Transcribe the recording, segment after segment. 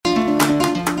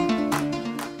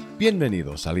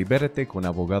Bienvenidos a Libérate con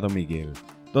Abogado Miguel,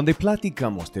 donde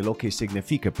platicamos de lo que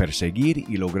significa perseguir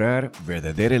y lograr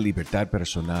verdadera libertad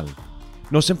personal.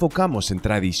 Nos enfocamos en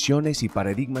tradiciones y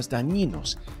paradigmas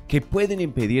dañinos que pueden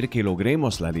impedir que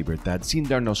logremos la libertad sin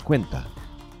darnos cuenta.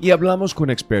 Y hablamos con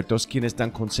expertos quienes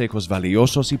dan consejos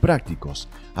valiosos y prácticos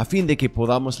a fin de que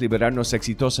podamos liberarnos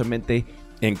exitosamente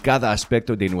en cada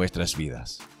aspecto de nuestras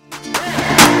vidas.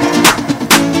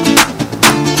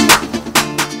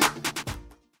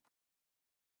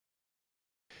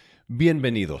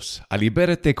 Bienvenidos a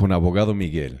Libérate con Abogado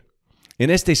Miguel. En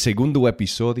este segundo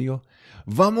episodio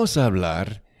vamos a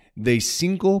hablar de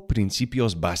 5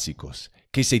 principios básicos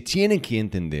que se tienen que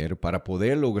entender para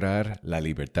poder lograr la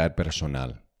libertad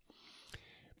personal.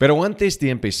 Pero antes de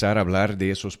empezar a hablar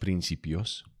de esos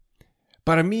principios,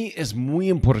 para mí es muy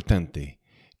importante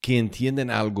que entiendan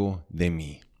algo de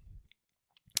mí.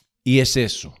 Y es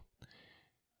eso.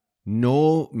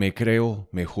 No me creo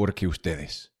mejor que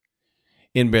ustedes.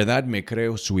 En verdad me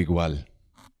creo su igual.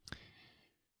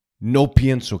 No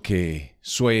pienso que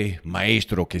soy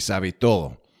maestro que sabe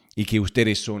todo y que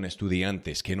ustedes son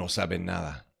estudiantes que no saben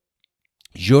nada.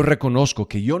 Yo reconozco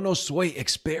que yo no soy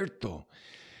experto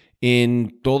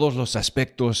en todos los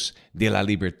aspectos de la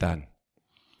libertad.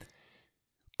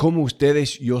 Como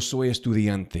ustedes, yo soy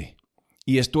estudiante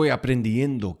y estoy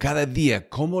aprendiendo cada día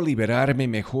cómo liberarme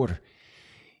mejor.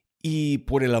 Y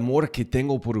por el amor que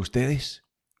tengo por ustedes,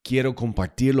 quiero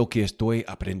compartir lo que estoy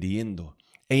aprendiendo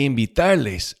e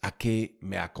invitarles a que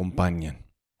me acompañen.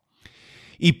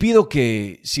 Y pido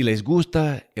que si les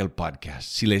gusta el podcast,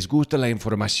 si les gusta la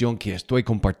información que estoy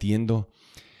compartiendo,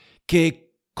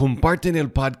 que comparten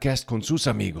el podcast con sus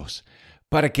amigos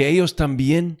para que ellos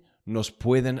también nos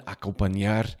puedan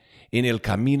acompañar en el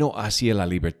camino hacia la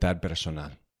libertad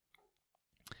personal.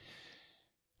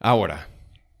 Ahora,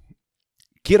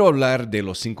 quiero hablar de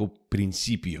los 5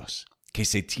 principios que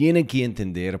se tienen que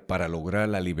entender para lograr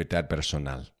la libertad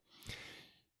personal.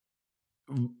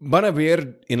 Van a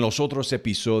ver en los otros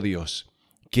episodios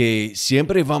que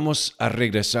siempre vamos a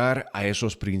regresar a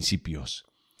esos principios.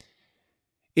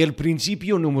 El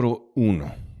principio número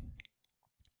 1.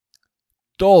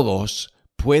 Todos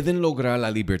pueden lograr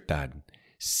la libertad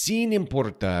sin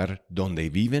importar dónde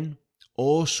viven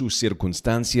o sus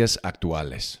circunstancias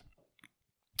actuales.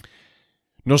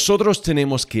 Nosotros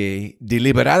tenemos que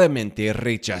deliberadamente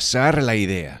rechazar la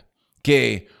idea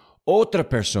que otra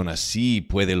persona sí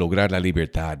puede lograr la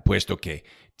libertad, puesto que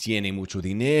tiene mucho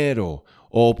dinero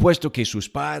o puesto que sus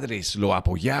padres lo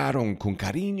apoyaron con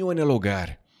cariño en el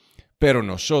hogar. Pero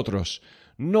nosotros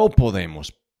no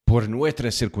podemos por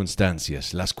nuestras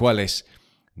circunstancias, las cuales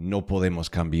no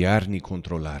podemos cambiar ni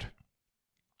controlar.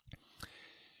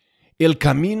 El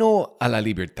camino a la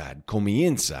libertad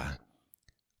comienza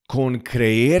con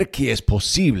creer que es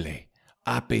posible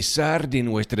a pesar de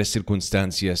nuestras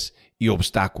circunstancias y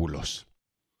obstáculos.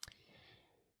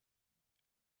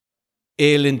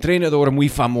 El entrenador muy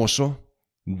famoso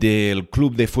del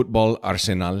club de fútbol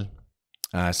Arsenal,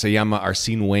 se llama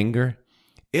Arsene Wenger,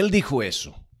 él dijo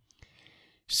eso.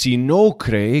 Si no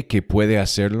cree que puede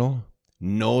hacerlo,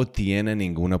 no tiene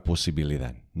ninguna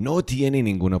posibilidad. No tiene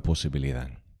ninguna posibilidad.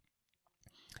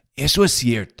 Eso es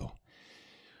cierto.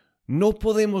 No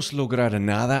podemos lograr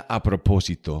nada a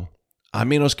propósito a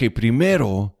menos que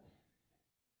primero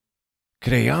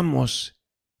creamos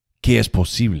que es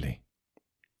posible.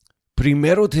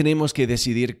 Primero tenemos que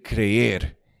decidir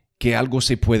creer que algo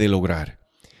se puede lograr.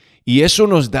 Y eso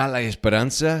nos da la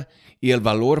esperanza y el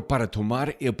valor para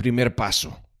tomar el primer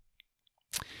paso.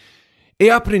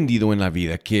 He aprendido en la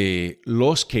vida que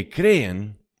los que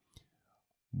creen,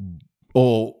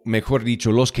 o mejor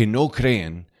dicho, los que no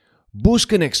creen,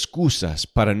 buscan excusas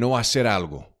para no hacer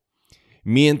algo,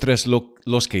 mientras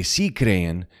los que sí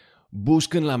creen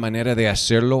buscan la manera de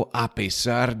hacerlo a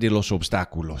pesar de los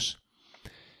obstáculos.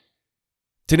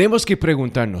 Tenemos que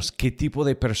preguntarnos, ¿qué tipo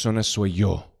de persona soy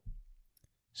yo?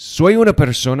 ¿Soy una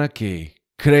persona que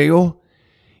creo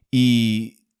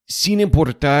y sin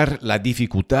importar la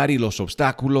dificultad y los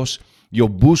obstáculos, yo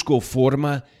busco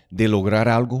forma de lograr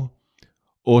algo?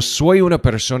 ¿O soy una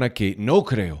persona que no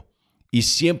creo y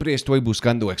siempre estoy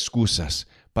buscando excusas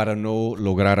para no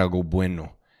lograr algo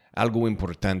bueno, algo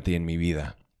importante en mi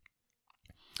vida?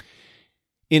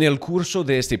 En el curso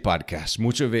de este podcast,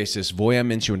 muchas veces voy a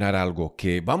mencionar algo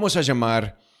que vamos a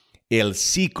llamar el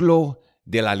ciclo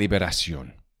de la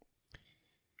liberación.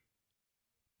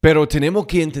 Pero tenemos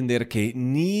que entender que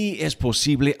ni es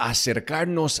posible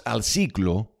acercarnos al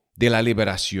ciclo de la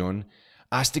liberación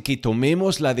hasta que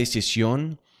tomemos la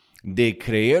decisión de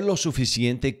creer lo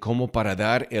suficiente como para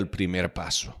dar el primer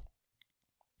paso.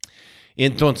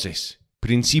 Entonces,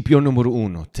 Principio número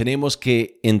 1. Tenemos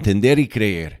que entender y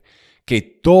creer que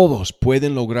todos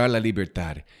pueden lograr la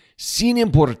libertad sin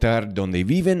importar dónde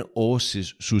viven o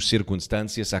sus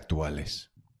circunstancias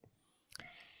actuales.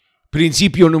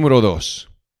 Principio número 2.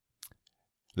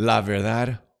 La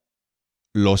verdad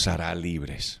los hará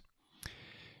libres.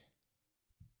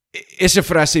 Esa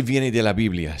frase viene de la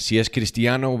Biblia. Si es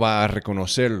cristiano va a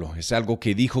reconocerlo. Es algo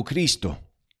que dijo Cristo.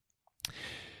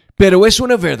 Pero es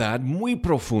una verdad muy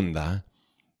profunda,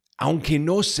 aunque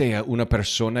no sea una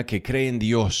persona que cree en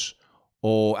Dios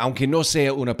o aunque no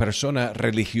sea una persona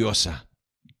religiosa.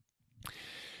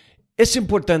 Es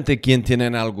importante que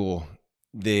entiendan algo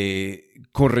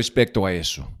con respecto a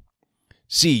eso.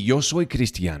 Sí, yo soy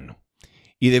cristiano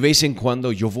y de vez en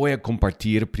cuando yo voy a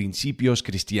compartir principios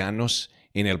cristianos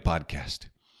en el podcast.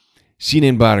 Sin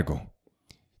embargo,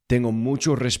 tengo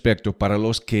mucho respeto para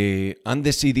los que han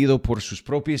decidido por sus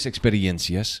propias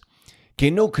experiencias que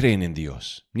no creen en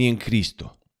Dios ni en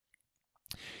Cristo.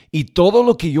 Y todo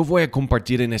lo que yo voy a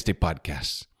compartir en este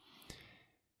podcast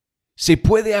se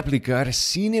puede aplicar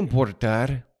sin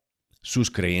importar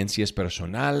sus creencias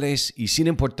personales y sin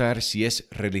importar si es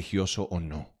religioso o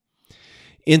no.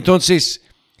 Entonces,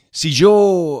 si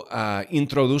yo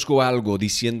introduzco algo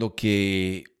diciendo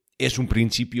que es un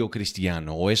principio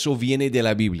cristiano o eso viene de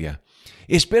la Biblia,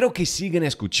 espero que sigan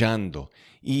escuchando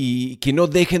y que no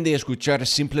dejen de escuchar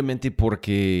simplemente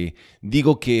porque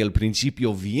digo que el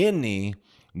principio viene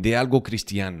de algo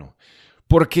cristiano.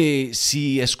 Porque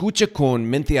si escucha con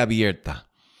mente abierta,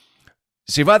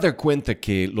 se va a dar cuenta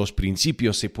que los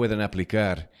principios se pueden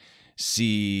aplicar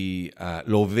si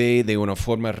lo ve de una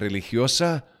forma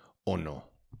religiosa o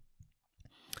no.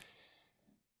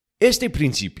 Este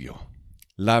principio,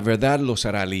 la verdad los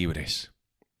hará libres,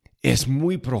 es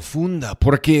muy profunda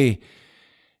porque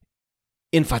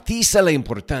enfatiza la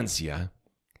importancia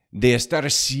de estar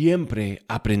siempre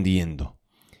aprendiendo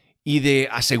y de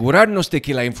asegurarnos de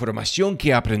que la información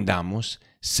que aprendamos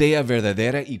sea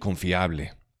verdadera y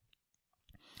confiable.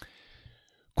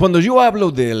 Cuando yo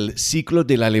hablo del ciclo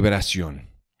de la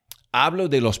liberación, hablo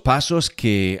de los pasos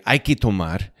que hay que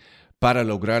tomar para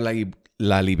lograr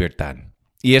la libertad.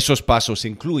 Y esos pasos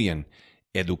incluyen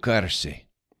educarse,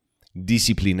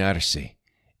 disciplinarse,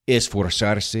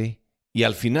 esforzarse y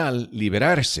al final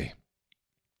liberarse.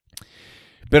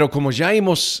 Pero como ya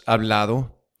hemos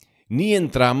hablado, ni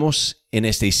entramos en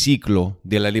este ciclo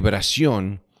de la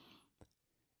liberación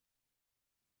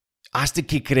hasta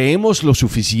que creemos lo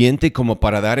suficiente como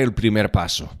para dar el primer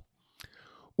paso.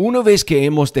 Una vez que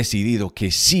hemos decidido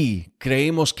que sí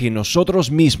creemos que nosotros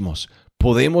mismos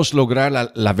podemos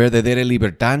lograr la verdadera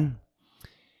libertad,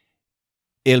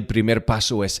 el primer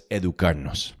paso es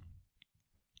educarnos.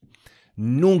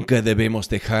 Nunca debemos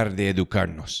dejar de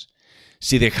educarnos.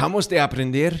 Si dejamos de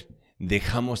aprender,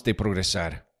 dejamos de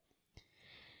progresar.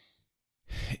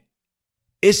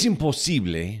 Es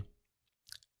imposible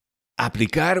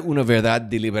aplicar una verdad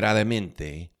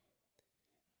deliberadamente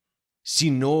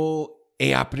si no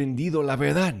he aprendido la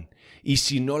verdad y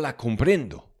si no la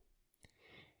comprendo.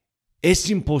 Es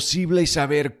imposible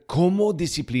saber cómo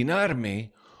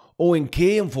disciplinarme o en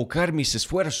qué enfocar mis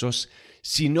esfuerzos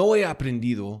si no he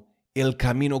aprendido el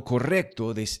camino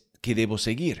correcto que debo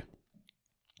seguir.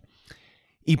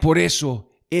 Y por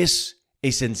eso es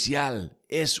esencial,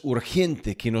 es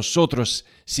urgente que nosotros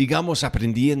sigamos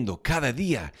aprendiendo cada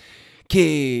día,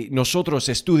 que nosotros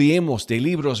estudiemos de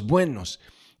libros buenos,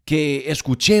 que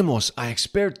escuchemos a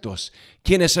expertos,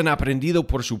 quienes han aprendido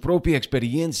por su propia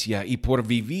experiencia y por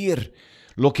vivir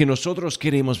lo que nosotros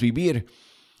queremos vivir.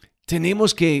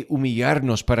 Tenemos que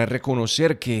humillarnos para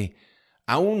reconocer que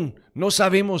aún no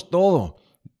sabemos todo,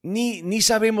 ni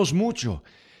sabemos mucho.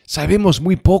 Sabemos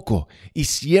muy poco y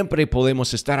siempre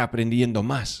podemos estar aprendiendo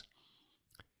más.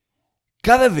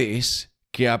 Cada vez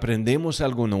que aprendemos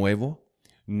algo nuevo,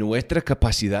 nuestra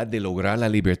capacidad de lograr la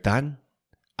libertad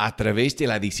a través de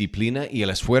la disciplina y el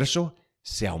esfuerzo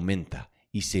se aumenta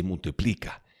y se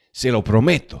multiplica. Se lo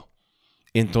prometo.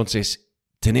 Entonces,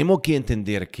 tenemos que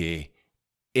entender que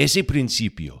ese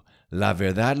principio, la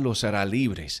verdad los hará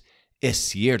libres, es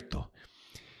cierto.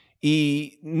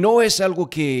 Y no es algo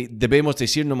que debemos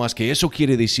decir nomás que eso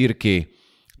quiere decir que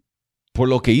por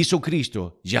lo que hizo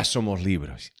Cristo ya somos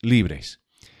libres.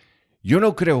 Yo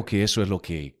no creo que eso es lo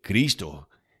que Cristo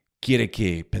quiere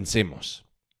que pensemos.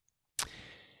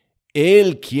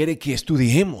 Él quiere que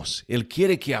estudiemos, Él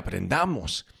quiere que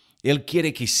aprendamos, Él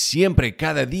quiere que siempre,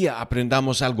 cada día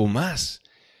aprendamos algo más.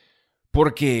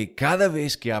 Porque cada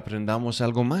vez que aprendamos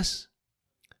algo más,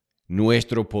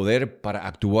 nuestro poder para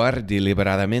actuar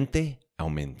deliberadamente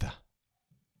aumenta.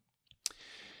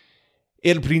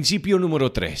 El principio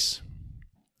número 3.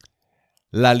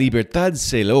 La libertad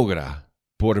se logra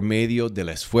por medio del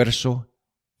esfuerzo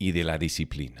y de la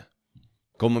disciplina.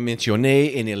 Como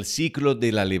mencioné en el ciclo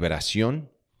de la liberación,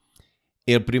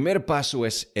 el primer paso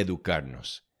es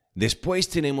educarnos. Después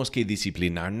tenemos que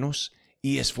disciplinarnos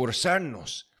y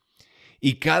esforzarnos.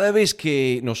 Y cada vez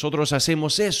que nosotros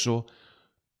hacemos eso,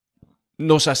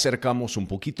 nos acercamos un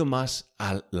poquito más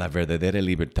a la verdadera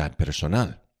libertad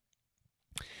personal.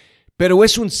 Pero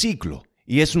es un ciclo,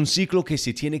 y es un ciclo que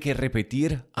se tiene que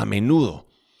repetir a menudo.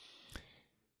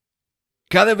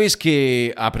 Cada vez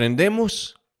que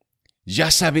aprendemos,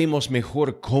 ya sabemos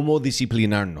mejor cómo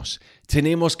disciplinarnos.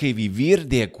 Tenemos que vivir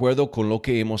de acuerdo con lo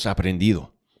que hemos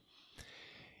aprendido.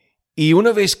 Y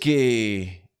una vez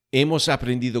que hemos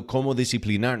aprendido cómo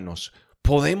disciplinarnos,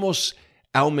 podemos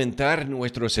aumentar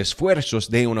nuestros esfuerzos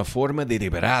de una forma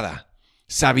deliberada,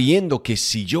 sabiendo que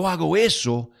si yo hago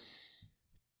eso,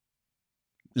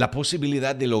 la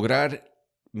posibilidad de lograr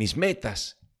mis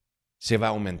metas se va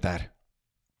a aumentar.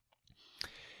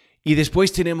 Y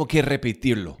después tenemos que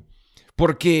repetirlo,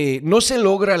 porque no se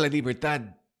logra la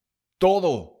libertad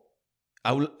todo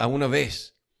a una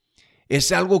vez.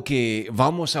 Es algo que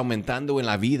vamos aumentando en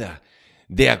la vida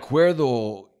de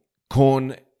acuerdo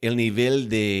con el nivel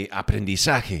de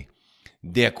aprendizaje,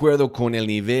 de acuerdo con el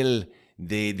nivel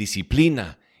de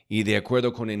disciplina y de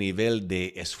acuerdo con el nivel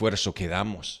de esfuerzo que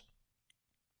damos.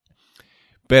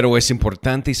 Pero es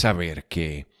importante saber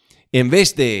que en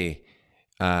vez de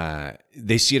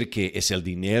decir que es el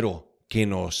dinero que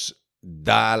nos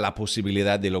da la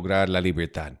posibilidad de lograr la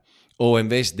libertad, o en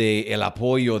vez de el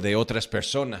apoyo de otras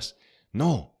personas,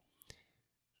 no.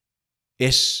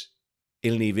 Es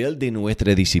el nivel de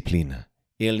nuestra disciplina,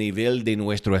 el nivel de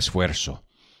nuestro esfuerzo.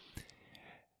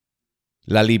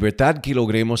 La libertad que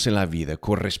logremos en la vida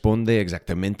corresponde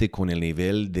exactamente con el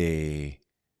nivel de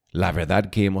la verdad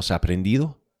que hemos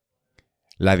aprendido,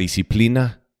 la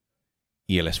disciplina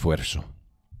y el esfuerzo.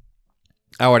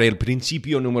 Ahora, el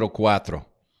principio número 4.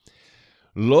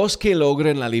 Los que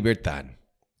logren la libertad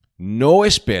no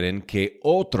esperen que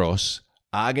otros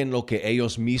hagan lo que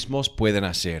ellos mismos pueden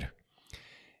hacer,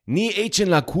 ni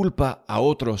echen la culpa a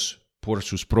otros por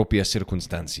sus propias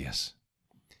circunstancias.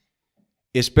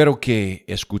 Espero que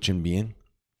escuchen bien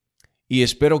y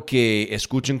espero que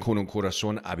escuchen con un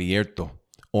corazón abierto,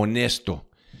 honesto,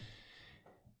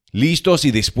 listos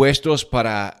y dispuestos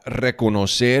para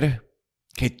reconocer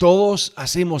que todos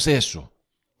hacemos eso.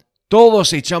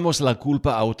 Todos echamos la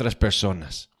culpa a otras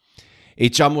personas.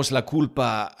 Echamos la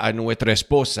culpa a nuestra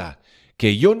esposa,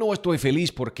 que yo no estoy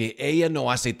feliz porque ella no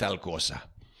hace tal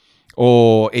cosa.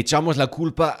 O echamos la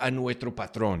culpa a nuestro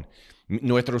patrón,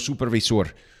 nuestro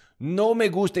supervisor. No me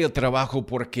gusta el trabajo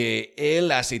porque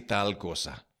él hace tal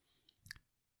cosa.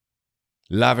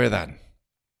 La verdad,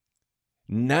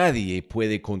 nadie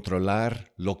puede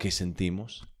controlar lo que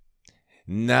sentimos.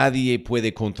 Nadie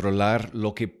puede controlar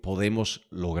lo que podemos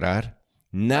lograr.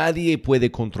 Nadie puede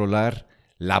controlar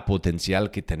la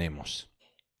potencial que tenemos.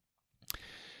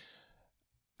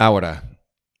 Ahora,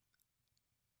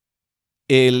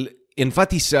 el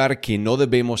enfatizar que no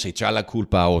debemos echar la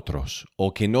culpa a otros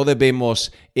o que no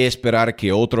debemos esperar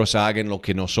que otros hagan lo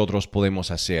que nosotros podemos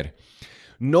hacer,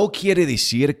 no quiere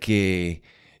decir que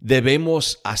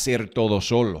debemos hacer todo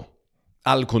solo.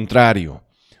 Al contrario,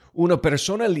 una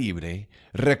persona libre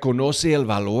reconoce el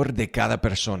valor de cada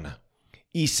persona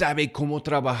y sabe cómo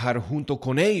trabajar junto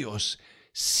con ellos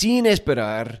sin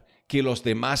esperar que los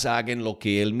demás hagan lo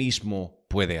que él mismo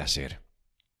puede hacer.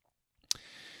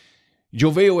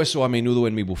 Yo veo eso a menudo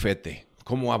en mi bufete.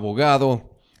 Como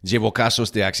abogado, llevo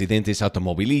casos de accidentes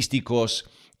automovilísticos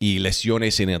y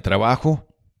lesiones en el trabajo.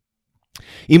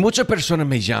 Y muchas personas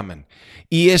me llaman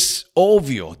y es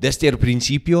obvio desde el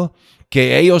principio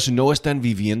que ellos no están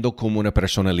viviendo como una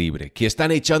persona libre, que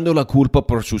están echando la culpa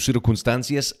por sus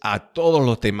circunstancias a todos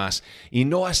los demás y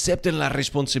no aceptan la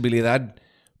responsabilidad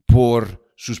por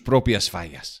sus propias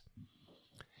fallas.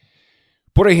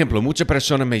 Por ejemplo, muchas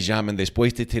personas me llaman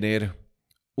después de tener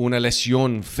una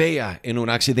lesión fea en un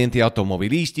accidente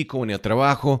automovilístico en el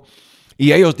trabajo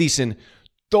y ellos dicen,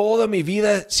 toda mi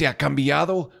vida se ha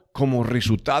cambiado como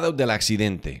resultado del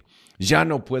accidente. Ya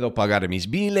no puedo pagar mis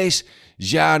biles,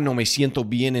 ya no me siento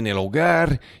bien en el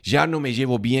hogar, ya no me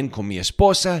llevo bien con mi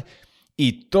esposa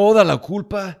y toda la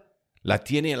culpa la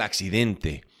tiene el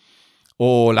accidente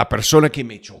o la persona que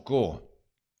me chocó.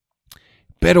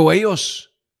 Pero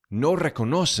ellos no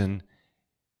reconocen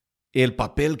el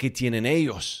papel que tienen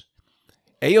ellos.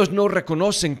 Ellos no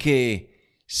reconocen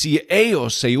que si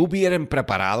ellos se hubieran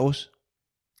preparados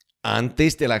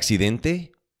antes del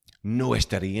accidente, no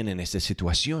estarían en esta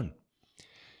situación.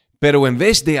 Pero en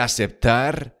vez de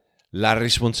aceptar la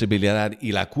responsabilidad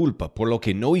y la culpa por lo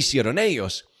que no hicieron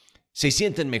ellos, se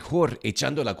sienten mejor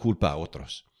echando la culpa a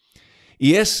otros.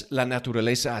 Y es la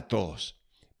naturaleza a todos,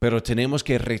 pero tenemos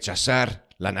que rechazar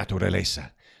la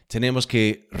naturaleza. Tenemos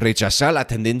que rechazar la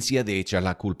tendencia de echar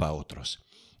la culpa a otros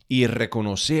y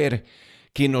reconocer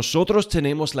que nosotros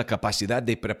tenemos la capacidad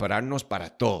de prepararnos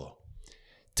para todo.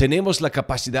 Tenemos la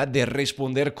capacidad de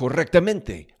responder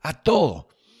correctamente a todo.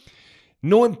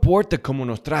 No importa cómo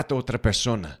nos trata otra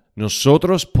persona,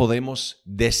 nosotros podemos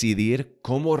decidir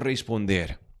cómo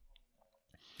responder.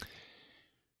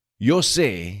 Yo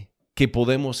sé que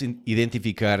podemos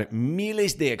identificar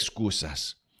miles de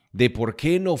excusas de por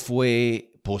qué no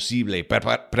fue posible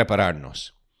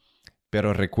prepararnos.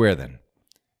 Pero recuerden,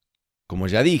 como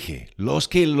ya dije, los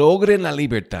que logren la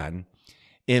libertad,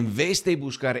 en vez de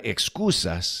buscar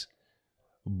excusas,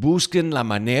 busquen la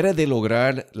manera de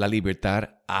lograr la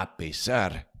libertad a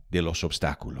pesar de los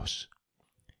obstáculos.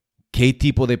 ¿Qué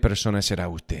tipo de persona será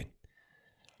usted?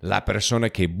 ¿La persona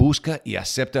que busca y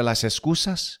acepta las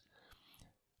excusas?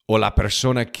 ¿O la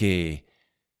persona que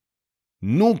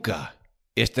nunca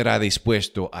estará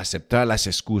dispuesto a aceptar las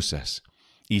excusas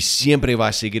y siempre va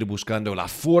a seguir buscando la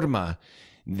forma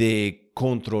de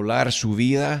controlar su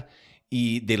vida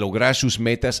y de lograr sus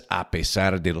metas a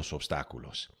pesar de los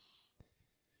obstáculos?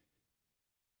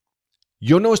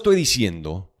 Yo no estoy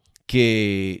diciendo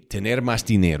que tener más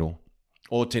dinero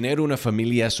o tener una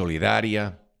familia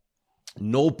solidaria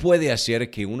no puede hacer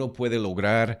que uno pueda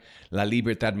lograr la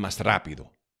libertad más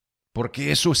rápido,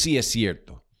 porque eso sí es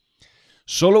cierto.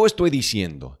 Solo estoy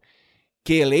diciendo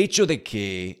que el hecho de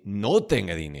que no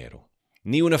tenga dinero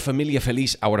ni una familia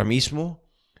feliz ahora mismo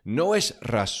no es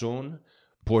razón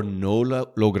por no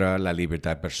lograr la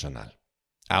libertad personal.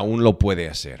 Aún lo puede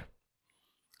hacer.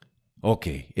 Ok,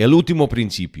 el último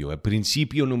principio, el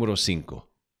principio número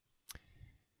 5.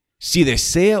 Si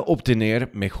desea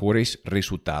obtener mejores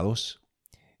resultados,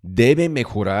 debe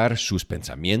mejorar sus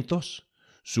pensamientos,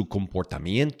 su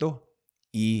comportamiento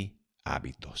y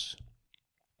hábitos.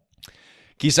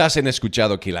 Quizás han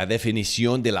escuchado que la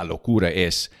definición de la locura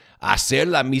es hacer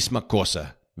la misma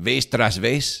cosa vez tras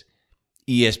vez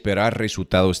y esperar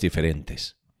resultados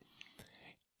diferentes.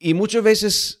 Y muchas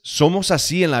veces somos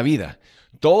así en la vida.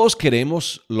 Todos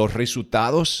queremos los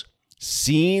resultados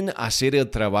sin hacer el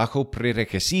trabajo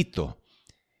prerequisito,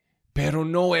 pero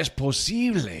no es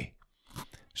posible.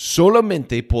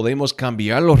 Solamente podemos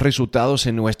cambiar los resultados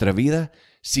en nuestra vida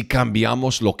si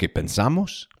cambiamos lo que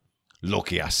pensamos, lo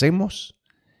que hacemos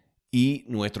y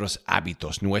nuestros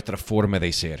hábitos, nuestra forma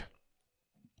de ser.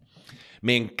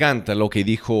 Me encanta lo que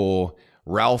dijo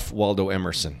Ralph Waldo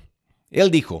Emerson.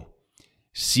 Él dijo,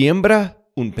 siembra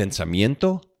un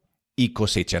pensamiento y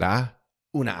cosechará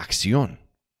una acción.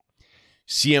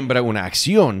 Siembra una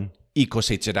acción y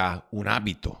cosechará un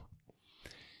hábito.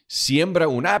 Siembra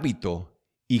un hábito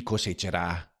y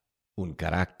cosechará un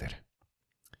carácter.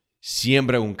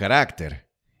 Siembra un carácter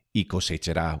y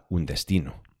cosechará un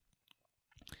destino.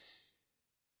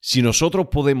 Si nosotros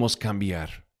podemos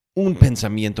cambiar un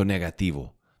pensamiento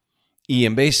negativo y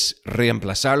en vez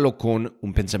reemplazarlo con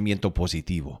un pensamiento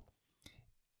positivo,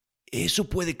 eso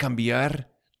puede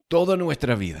cambiar toda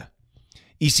nuestra vida.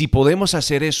 Y si podemos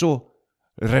hacer eso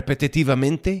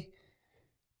repetitivamente,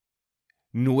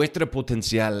 nuestro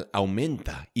potencial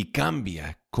aumenta y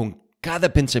cambia con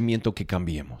cada pensamiento que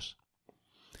cambiemos.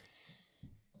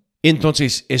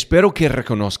 Entonces, espero que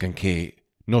reconozcan que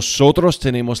nosotros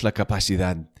tenemos la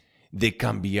capacidad de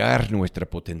cambiar nuestro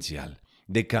potencial,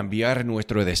 de cambiar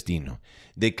nuestro destino,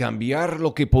 de cambiar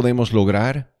lo que podemos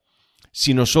lograr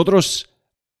si nosotros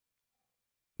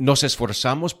nos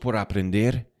esforzamos por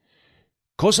aprender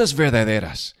cosas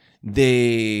verdaderas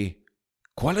de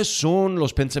cuáles son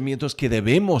los pensamientos que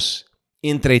debemos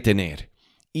entretener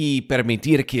y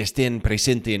permitir que estén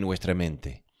presentes en nuestra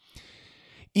mente.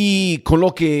 Y con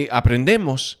lo que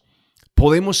aprendemos,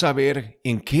 podemos saber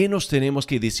en qué nos tenemos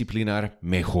que disciplinar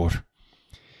mejor.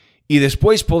 Y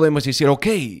después podemos decir, ok,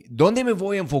 ¿dónde me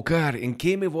voy a enfocar? ¿En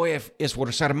qué me voy a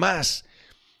esforzar más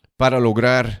para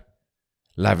lograr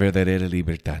la verdadera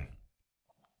libertad?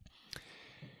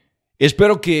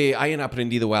 Espero que hayan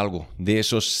aprendido algo de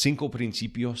esos 5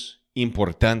 principios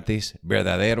importantes,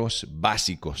 verdaderos,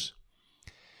 básicos.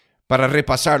 Para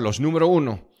repasarlos, número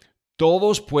 1,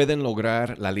 todos pueden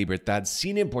lograr la libertad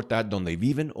sin importar dónde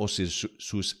viven o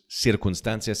sus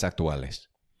circunstancias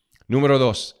actuales. Número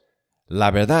 2,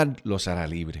 la verdad los hará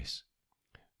libres.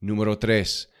 Número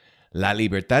 3, la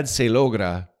libertad se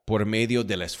logra por medio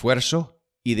del esfuerzo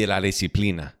y de la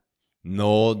disciplina,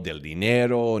 no del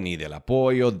dinero, ni del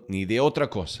apoyo, ni de otra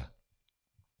cosa.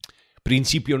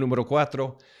 Principio número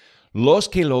 4, los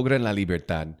que logran la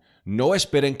libertad No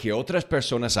esperen que otras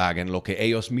personas hagan lo que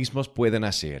ellos mismos pueden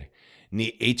hacer,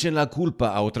 ni echen la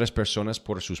culpa a otras personas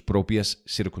por sus propias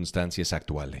circunstancias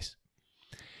actuales.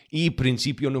 Y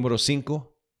principio número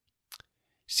 5,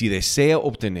 si desea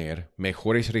obtener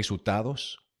mejores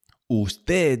resultados,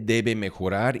 usted debe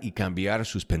mejorar y cambiar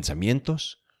sus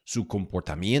pensamientos, su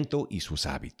comportamiento y sus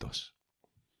hábitos.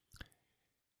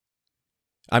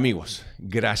 Amigos,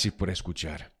 gracias por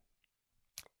escuchar.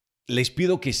 Les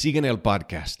pido que sigan el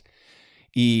podcast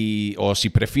o si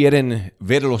prefieren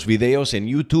ver los videos en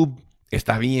YouTube,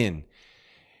 está bien.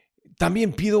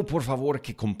 También pido por favor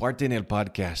que compartan el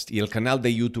podcast y el canal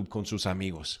de YouTube con sus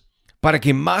amigos, para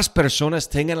que más personas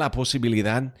tengan la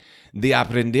posibilidad de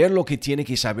aprender lo que tienen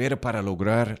que saber para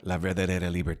lograr la verdadera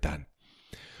libertad.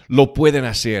 Lo pueden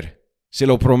hacer, se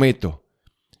lo prometo.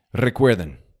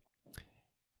 Recuerden,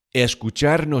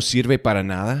 escuchar no sirve para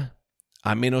nada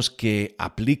a menos que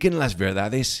apliquen las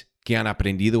verdades que han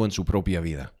aprendido en su propia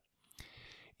vida.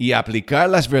 Y aplicar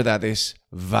las verdades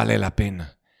vale la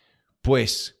pena,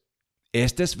 pues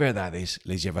estas verdades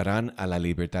les llevarán a la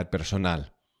libertad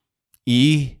personal.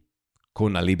 Y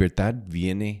con la libertad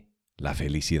viene la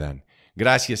felicidad.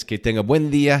 Gracias, que tenga buen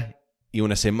día y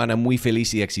una semana muy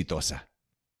feliz y exitosa.